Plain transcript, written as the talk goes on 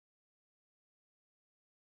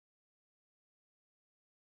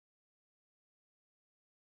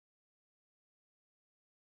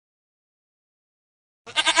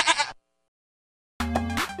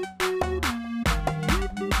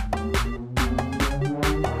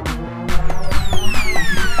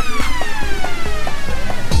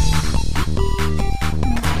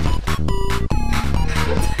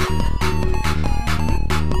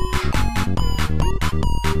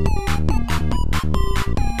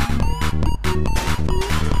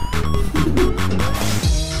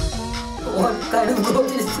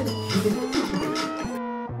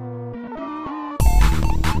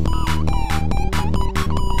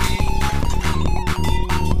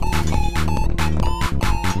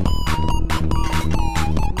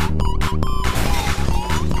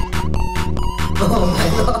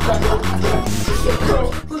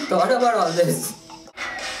thought about all this.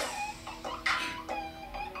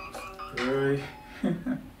 Really?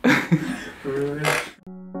 Really?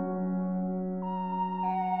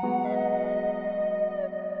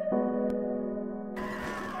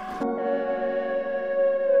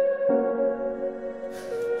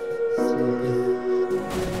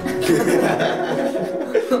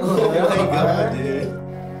 Oh my god, dude.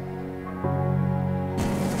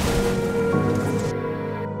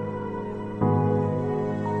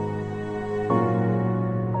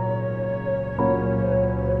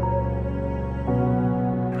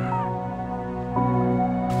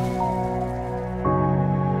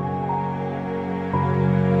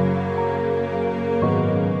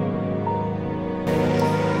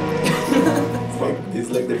 It's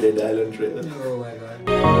like the Dead Island trailer. Oh my god.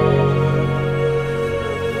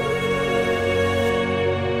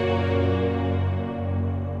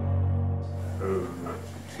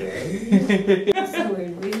 Okay. That's a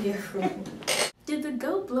weird video. Did the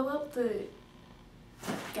goat blow up the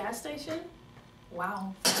gas station?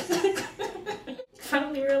 Wow.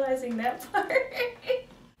 Finally realizing that part.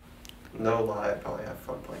 No lie, I'd probably have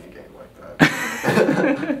fun playing a game like that.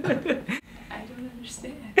 I don't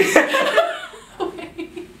understand.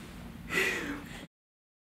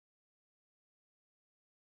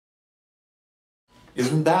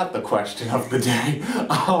 Isn't that the question of the day? A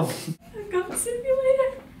goat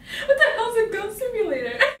simulator? What the hell's a goat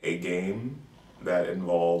simulator? A game that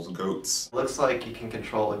involves goats. Looks like you can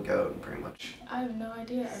control a goat, pretty much. I have no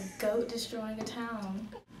idea. A goat destroying a town.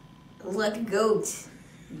 Like a goat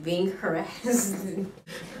being harassed.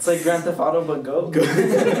 It's like Grand Theft Auto but goat.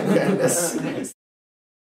 Goodness.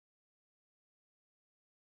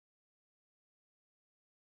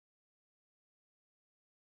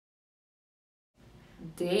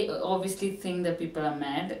 They obviously think that people are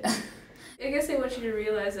mad. I guess they want you to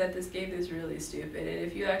realize that this game is really stupid, and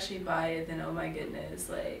if you actually buy it, then oh my goodness,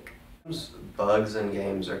 like... Bugs in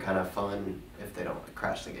games are kind of fun if they don't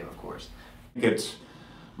crash the game, of course. It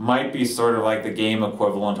might be sort of like the game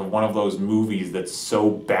equivalent of one of those movies that's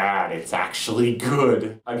so bad it's actually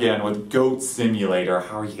good. Again, with Goat Simulator,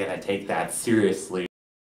 how are you gonna take that seriously?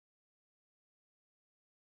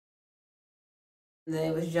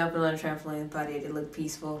 They was jumping on a trampoline, thought it looked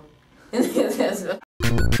peaceful. The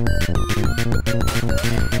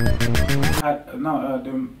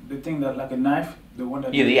thing that like a knife, the one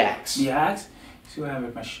that... Yeah, the axe. The axe? So I have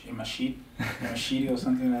a machete or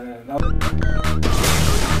something like that.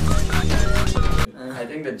 I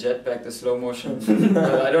think the jetpack, the slow motion.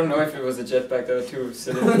 I don't know if it was a jetpack. There were two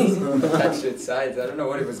cylinders attached to its sides. I don't know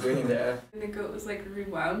what it was doing in there. The goat was like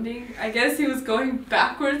rewinding. I guess he was going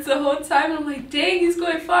backwards the whole time. And I'm like, dang, he's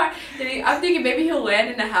going far. And I'm thinking maybe he'll land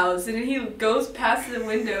in a house. And then he goes past the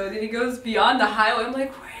window. And then he goes beyond the highway. I'm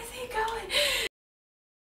like, where is he going?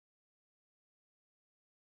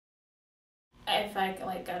 If I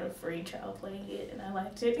like got a free trial playing it and I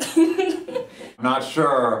liked it. I'm not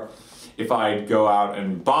sure if I'd go out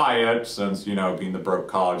and buy it since, you know, being the broke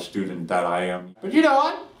college student that I am. But you know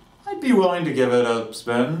what? I'd be willing to give it a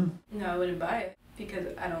spin. No, I wouldn't buy it because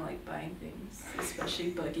I don't like buying things,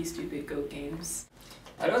 especially buggy, stupid goat games.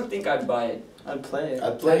 I don't think I'd buy it. I'd play it.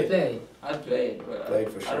 I'd play it. I'd play it, but Play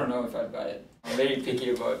it for I don't sure. know if I'd buy it. I'm very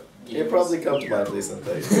picky about games. You'll probably come to my place and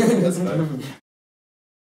play it. That's fine.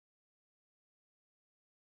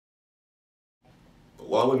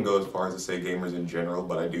 Well, I wouldn't go as far as to say gamers in general,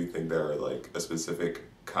 but I do think there are like a specific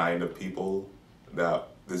kind of people that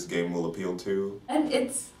this game will appeal to. And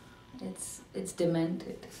it's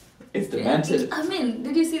demented. It's demented. I mean,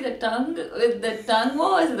 did you see the tongue? With the tongue,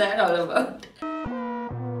 what was that all about?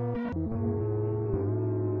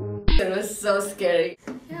 It was so scary.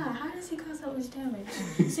 Yeah, how does he cause that much damage?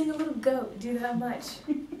 Seeing a little goat do that much.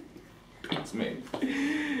 It's me.